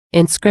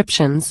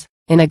Inscriptions,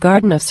 in a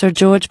garden of Sir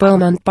George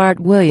Beaumont. Bart.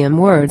 William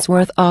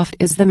Wordsworth. Oft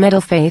is the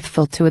meadow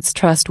faithful to its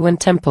trust when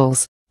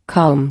temples,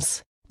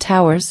 columns,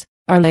 towers,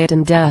 are laid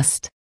in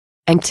dust.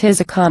 And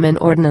 'tis a common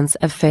ordinance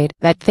of fate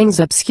that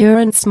things obscure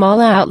and small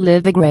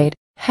outlive the great.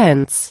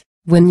 Hence,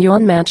 when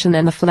yon mansion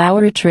and the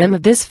flowery trim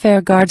of this fair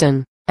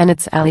garden, and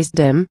its alleys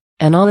dim,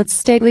 and all its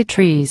stately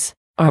trees,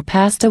 are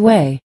passed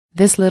away,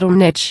 this little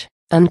niche,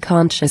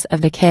 unconscious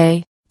of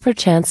decay,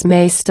 perchance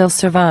may still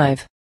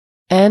survive.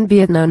 And be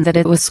it known that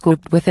it was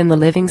scooped within the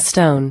living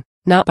stone,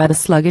 not by the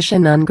sluggish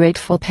and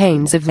ungrateful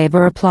pains of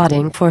laborer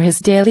plodding for his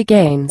daily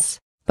gains,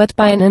 but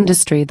by an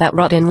industry that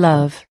wrought in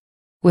love,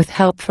 with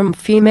help from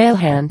female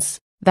hands,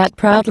 that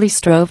proudly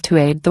strove to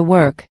aid the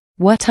work.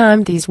 What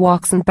time these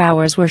walks and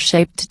bowers were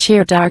shaped to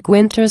cheer dark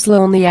winter's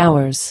lonely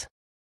hours.